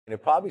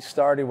It probably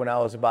started when I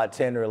was about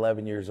 10 or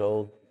 11 years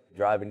old,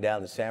 driving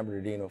down the San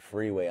Bernardino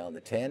freeway on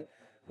the 10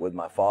 with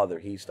my father.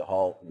 He used to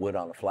haul wood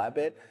on a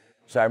flatbed.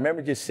 So I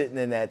remember just sitting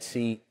in that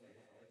seat,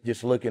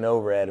 just looking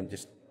over at him,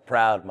 just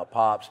proud of my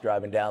pops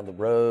driving down the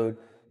road,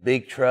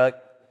 big truck.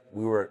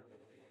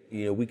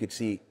 We could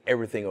see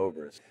everything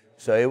over us.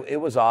 So it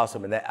was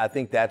awesome, and I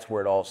think that's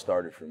where it all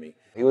started for me.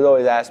 He would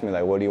always ask me,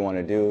 like, what do you want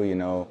to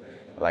do,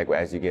 like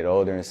as you get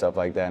older and stuff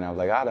like that. And I was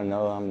like, I don't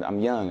know, I'm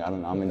young,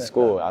 I'm in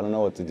school, I don't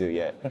know what to do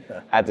yet.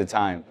 At the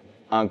time,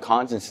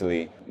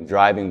 unconsciously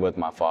driving with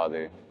my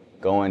father,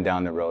 going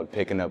down the road,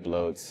 picking up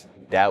loads,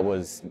 that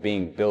was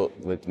being built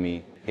with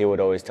me. He would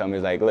always tell me,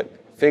 like,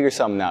 look, figure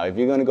something out. If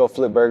you're gonna go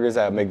flip burgers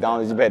at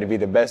McDonald's, you better be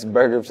the best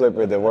burger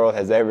flipper the world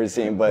has ever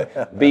seen,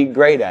 but be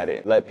great at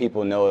it. Let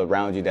people know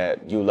around you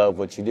that you love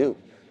what you do.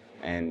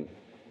 And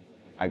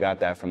I got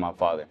that from my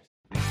father.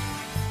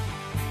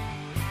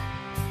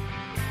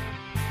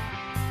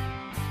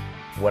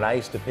 When I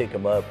used to pick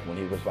him up when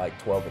he was like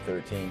 12 or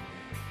 13,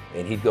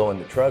 and he'd go in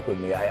the truck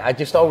with me, I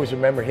just always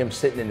remember him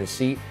sitting in the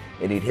seat,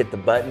 and he'd hit the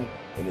button,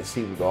 and the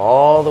seat would go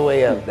all the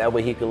way up. That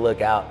way he could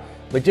look out.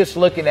 But just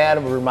looking at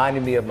him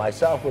reminded me of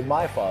myself with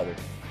my father,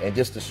 and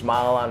just a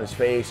smile on his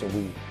face,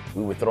 and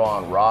we would throw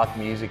on rock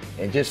music,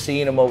 and just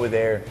seeing him over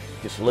there,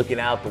 just looking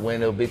out the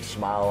window, big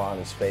smile on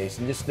his face,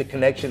 and just the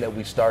connection that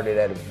we started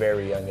at a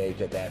very young age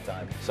at that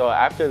time. So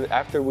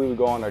after we would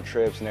go on our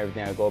trips and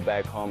everything, I'd go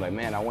back home, like,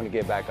 man, I want to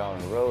get back out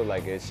on the road.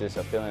 Like, it's just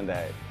a feeling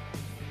that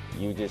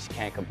you just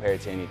can't compare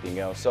it to anything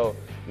else. So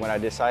when I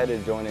decided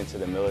to join into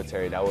the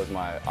military, that was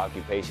my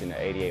occupation,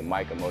 the 88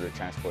 Mike, a motor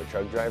transport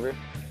truck driver.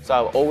 So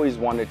I've always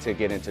wanted to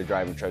get into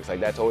driving trucks. Like,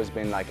 that's always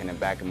been like in the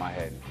back of my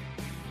head.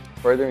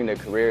 Furthering the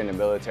career in the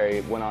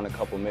military, went on a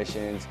couple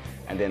missions,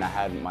 and then I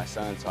had my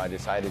son, so I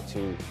decided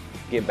to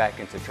get back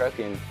into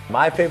trucking.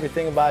 My favorite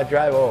thing about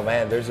driving, oh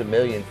man, there's a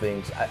million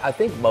things. I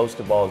think most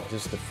of all is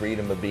just the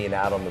freedom of being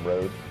out on the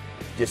road,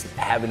 just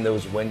having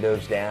those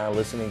windows down,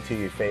 listening to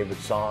your favorite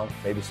song,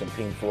 maybe some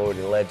Pink Floyd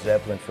or Led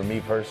Zeppelin. For me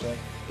personally,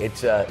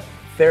 it's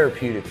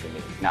therapeutic for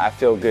me. Now, I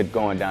feel good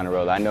going down the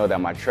road. I know that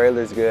my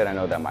trailer's good, I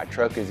know that my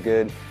truck is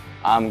good,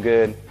 I'm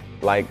good.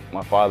 Like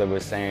my father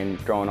was saying,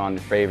 throwing on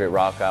the favorite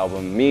rock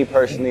album. Me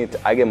personally,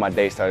 I get my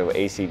day started with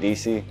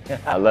AC/DC.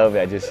 I love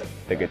it.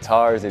 The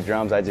guitars, the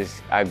drums,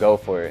 I go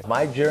for it.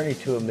 My journey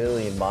to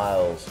 1,000,000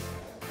 miles,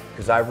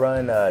 because I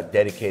run a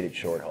dedicated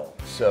short haul.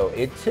 So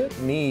it took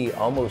me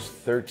almost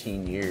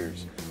 13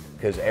 years,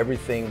 because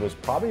everything was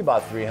probably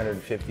about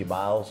 350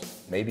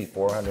 miles, maybe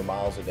 400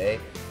 miles a day,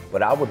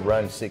 but I would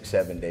run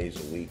 6-7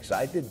 days a week. So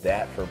I did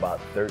that for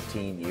about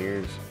 13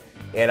 years.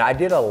 And I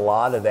did a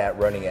lot of that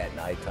running at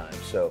nighttime.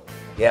 So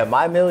yeah,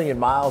 my 1,000,000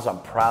 miles I'm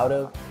proud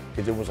of,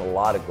 because it was a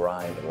lot of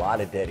grind, a lot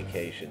of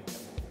dedication,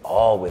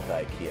 all with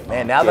IKEA.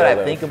 Man, now that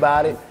I think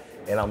about it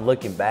and I'm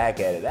looking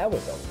back at it, that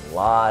was a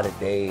lot of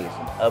days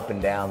and up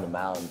and down the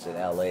mountains in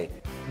LA.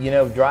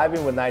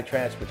 Driving with night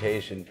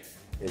transportation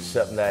is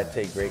something that I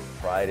take great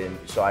pride in.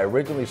 So I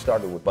originally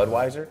started with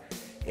Budweiser,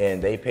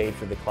 and they paid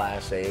for the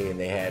Class A, and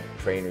they had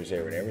trainers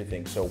there and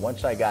everything. So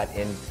once I got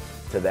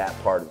into that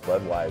part of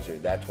Budweiser,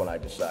 that's when I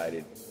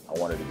decided I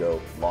wanted to go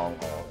long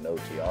haul and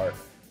OTR.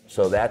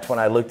 So that's when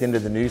I looked into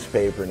the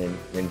newspaper, and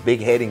in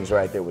big headings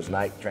right there was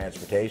night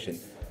transportation.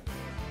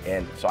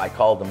 And so I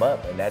called them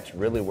up, and that's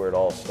really where it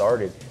all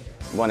started.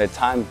 When the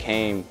time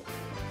came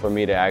for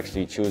me to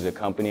actually choose a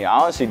company, I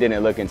honestly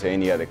didn't look into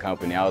any other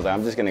company. I was like,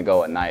 I'm just gonna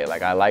go at night.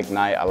 Like, I like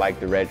night, I like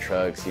the red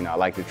trucks, I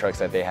like the trucks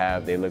that they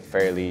have. They look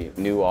fairly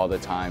new all the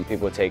time.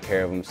 People take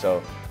care of them.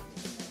 So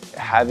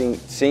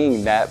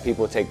seeing that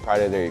people take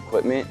pride of their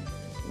equipment,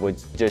 which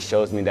just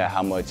shows me that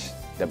how much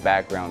the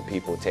background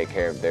people take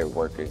care of their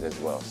workers as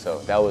well. So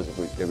that was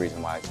the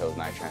reason why I chose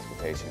night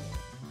transportation.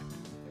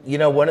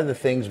 One of the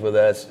things with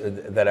us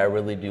that I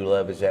really do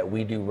love is that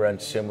we do run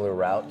similar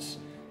routes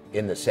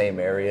in the same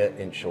area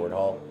in short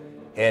haul.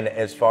 And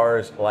as far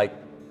as like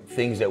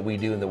things that we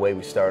do in the way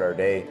we start our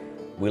day,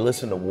 we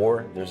listen to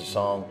War. There's a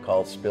song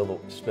called Spill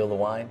the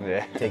Wine,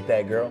 yeah. Take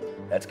That Girl.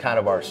 That's kind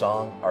of our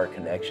song, our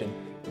connection.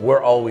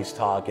 We're always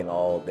talking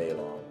all day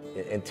long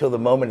until the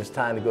moment it's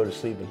time to go to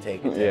sleep and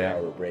take a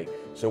 10-hour break.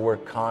 So we're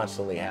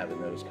constantly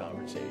having those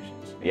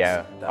conversations.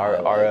 Yeah,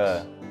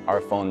 our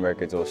phone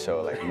records will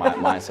show, like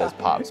mine says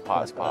pops,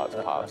 pops, pops,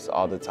 pops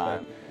all the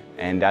time.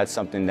 And that's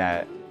something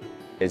that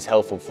is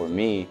helpful for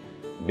me,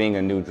 being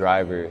a new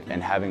driver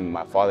and having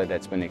my father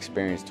that's been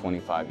experienced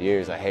 25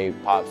 years, like, hey,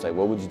 Pops, like,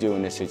 what would you do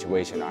in this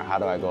situation? Or how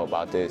do I go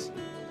about this?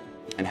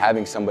 And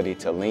having somebody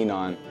to lean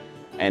on,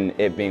 and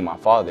it being my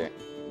father.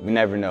 We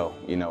never know,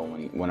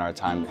 when our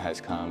time has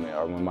come,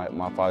 or when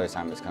my father's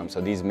time has come. So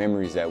these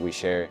memories that we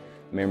share,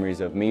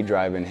 memories of me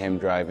driving, him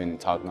driving, and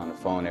talking on the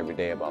phone every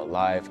day about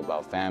life,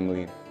 about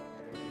family,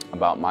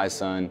 about my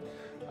son.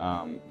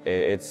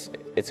 It's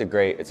a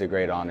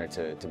great honor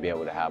to be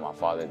able to have my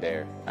father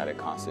there at a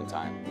constant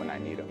time when I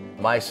need him.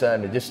 My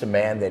son, just the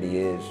man that he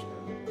is,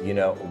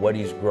 what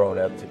he's grown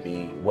up to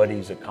be, what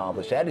he's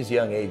accomplished at his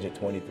young age at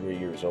 23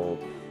 years old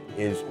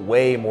is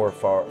way more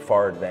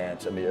far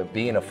advanced. I mean,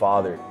 being a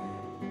father,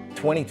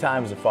 20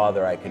 times the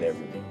father I could ever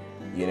be.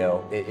 You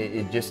know,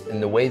 it just, in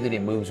the way that he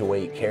moves, the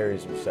way he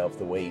carries himself,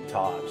 the way he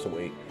talks, the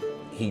way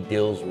he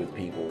deals with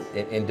people,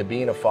 and to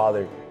being a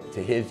father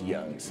to his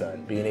young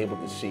son, being able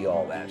to see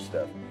all that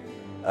stuff.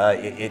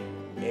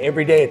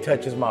 Every day it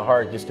touches my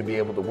heart just to be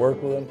able to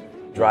work with him,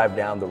 drive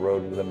down the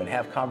road with him, and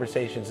have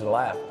conversations and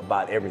laugh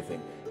about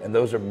everything. And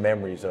those are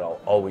memories that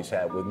I'll always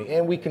have with me,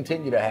 and we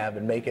continue to have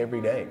and make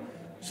every day.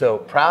 So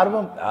proud of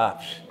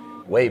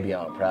him? Way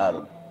beyond proud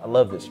of him. I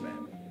love this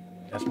man.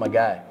 That's my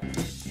guy.